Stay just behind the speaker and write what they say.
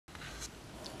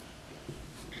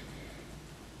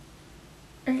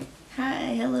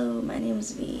Hi, hello, my name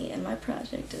is V, and my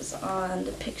project is on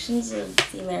depictions of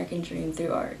the American dream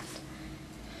through art.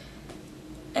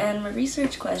 And my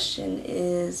research question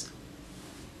is,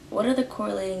 what are the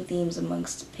correlating themes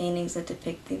amongst paintings that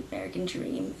depict the American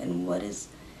dream, and what is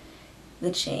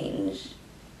the change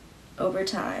over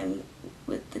time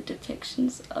with the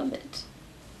depictions of it?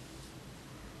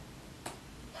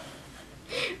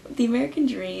 The American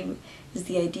dream is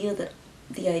the idea that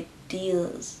the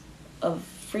ideals of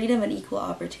freedom and equal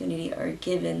opportunity are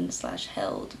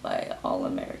given/held by all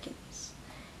Americans.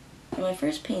 And my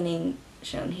first painting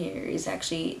shown here is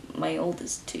actually my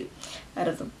oldest too, out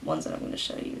of the ones that I'm going to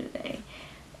show you today.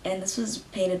 And this was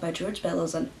painted by George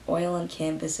Bellows on oil on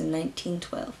canvas in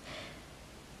 1912.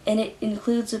 And it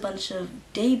includes a bunch of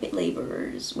day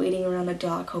laborers waiting around a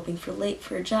dock hoping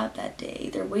for a job that day.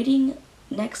 They're waiting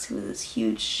next to this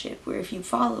huge ship where if you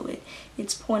follow it,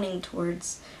 it's pointing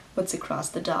towards what's across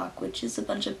the dock, which is a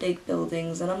bunch of big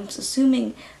buildings, and I'm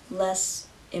assuming less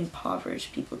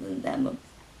impoverished people than them,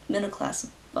 middle class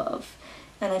above.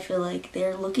 And I feel like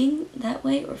they're looking that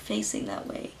way or facing that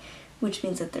way, which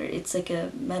means that it's like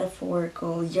a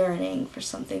metaphorical yearning for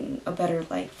something, a better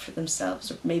life for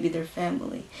themselves or maybe their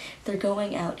family. They're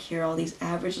going out here, all these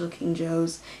average looking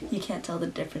Joes, you can't tell the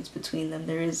difference between them.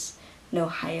 There is no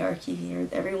hierarchy here.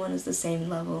 Everyone is the same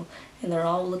level, and they're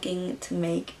all looking to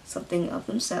make something of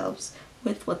themselves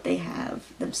with what they have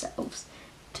themselves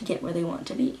to get where they want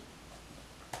to be.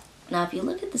 Now, if you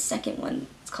look at the second one,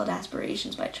 it's called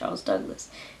Aspirations by Charles Douglas.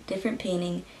 Different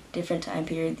painting, different time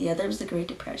period. The other was the Great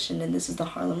Depression, and this is the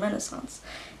Harlem Renaissance.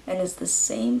 And it's the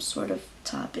same sort of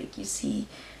topic. You see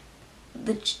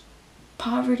the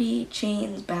poverty,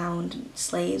 chains, bound,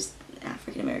 slaves,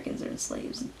 African Americans are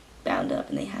slaves, bound up,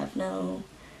 and they have no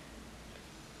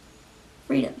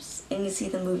freedoms. And you see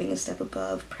them moving a step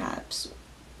above, perhaps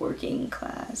working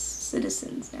class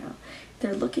citizens now.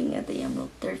 They're looking at the emerald,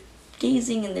 they're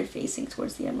gazing and they're facing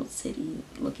towards the Emerald City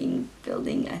looking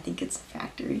building, I think it's a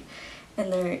factory,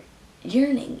 and they're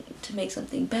yearning to make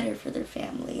something better for their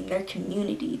family and their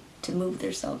community, to move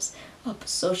themselves up a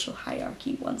social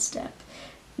hierarchy one step,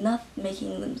 not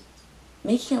making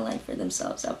a life for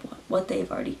themselves up what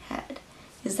they've already had.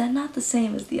 Is that not the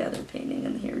same as the other painting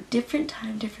in here? Different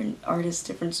time, different artists,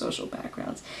 different social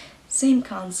backgrounds. Same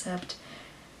concept.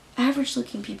 Average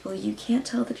looking people, you can't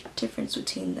tell the difference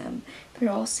between them. They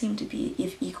all seem to be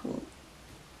of equal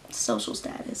social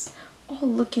status, all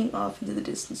looking off into the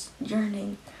distance,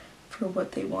 yearning for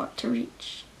what they want to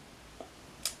reach.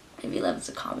 I feel that it's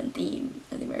a common theme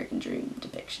of the American dream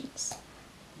depictions.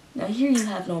 Now here you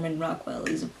have Norman Rockwell.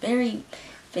 He's a very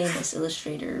famous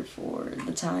illustrator for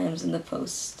the Times and the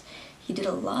Post. He did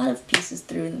a lot of pieces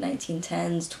through the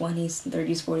 1910s, 20s, and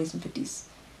 30s, 40s, and 50s.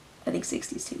 I think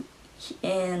 60s too.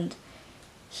 And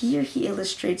here he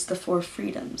illustrates the four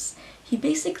freedoms. He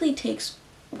basically takes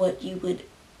what you would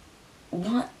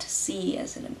want to see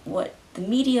as what the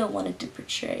media wanted to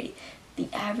portray, the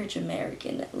average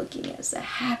American looking as a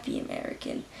happy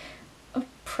American, a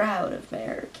proud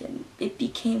American. It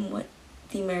became what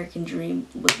the American dream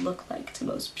would look like to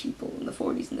most people in the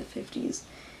 40s and the 50s.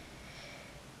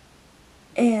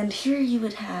 And here you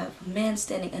would have a man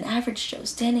an average Joe,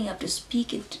 standing up to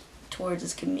speak towards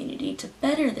his community, to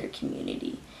better their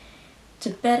community, to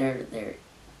better their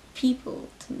people,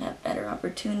 to have better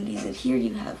opportunities. And here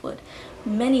you have what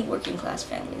many working class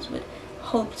families would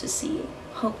hope to see,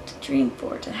 hope to dream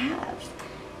for, to have.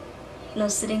 You know,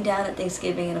 sitting down at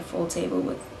Thanksgiving at a full table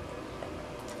with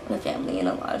the family and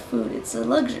a lot of food. It's a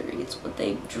luxury. It's what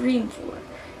they dream for.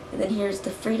 And then here's the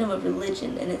freedom of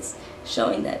religion, and it's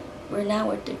showing that we're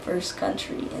now a diverse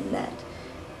country and that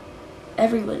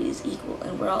everybody is equal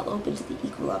and we're all open to the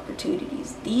equal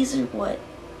opportunities. These are what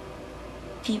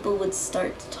people would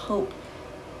start to hope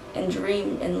and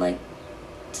dream and like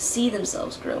to see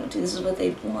themselves grow into. This is what they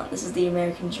want. This is the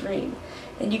American dream.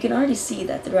 And you can already see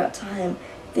that throughout time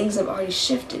things have already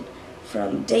shifted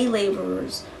from day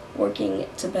laborers working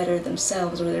to better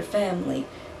themselves or their family,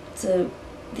 to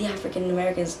the African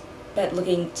Americans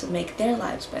looking to make their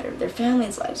lives better, their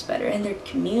families' lives better, and their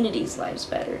communities' lives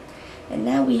better. And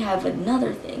now we have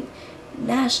another thing,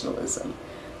 nationalism.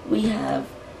 We have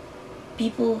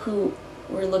people who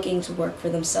were looking to work for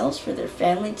themselves, for their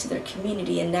family, to their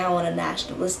community, and now on a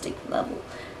nationalistic level.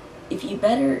 If you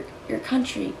better your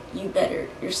country, you better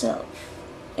yourself.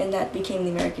 And that became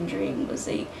the American dream, was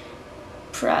a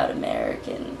proud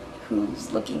American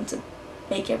who's looking to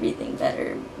make everything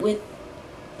better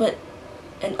but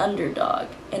an underdog,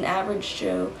 an average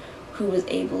Joe who was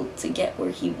able to get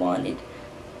where he wanted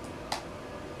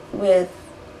with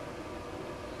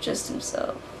just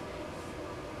himself.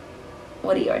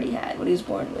 what he already had, what he was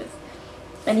born with.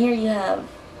 And here you have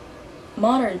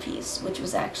modern peace, which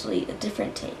was actually a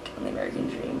different take on the American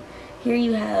dream. Here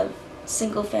you have a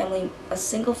single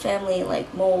family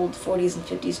like mold 40s and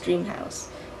 50s dream house.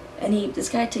 And this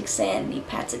guy takes sand and he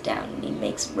pats it down and he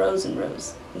makes rows and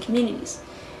rows in communities,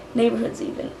 neighborhoods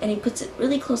even, and he puts it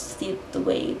really close to the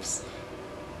waves,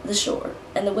 the shore.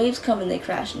 And the waves come and they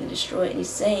crash and they destroy it. And he's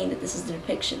saying that this is the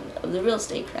depiction of the real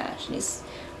estate crash. And he's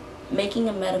making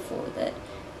a metaphor that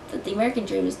the American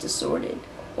dream is distorted,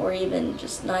 or even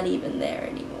just not even there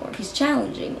anymore. He's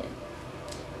challenging it.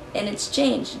 And it's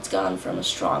changed. It's gone from a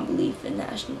strong belief in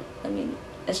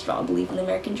a strong belief in the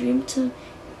American dream to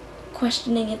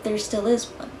questioning if there still is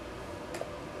one.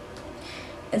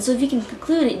 And so if you can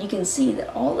conclude it, you can see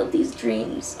that all of these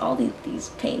dreams, all these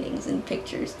paintings and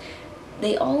pictures,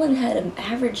 they all had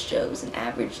average Joes and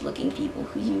average looking people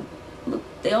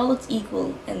they all looked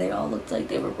equal, and they all looked like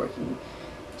they were working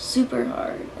super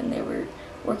hard, and they were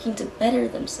working to better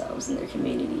themselves in their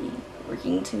community,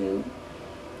 working to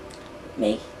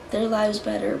make their lives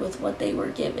better with what they were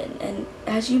given. And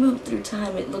as you moved through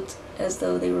time, it looked as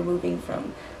though they were moving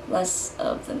from less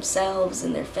of themselves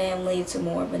and their family to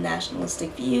more of a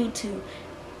nationalistic view, to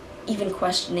even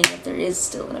questioning if there is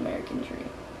still an American dream.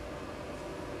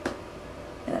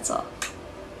 And that's all.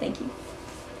 Thank you.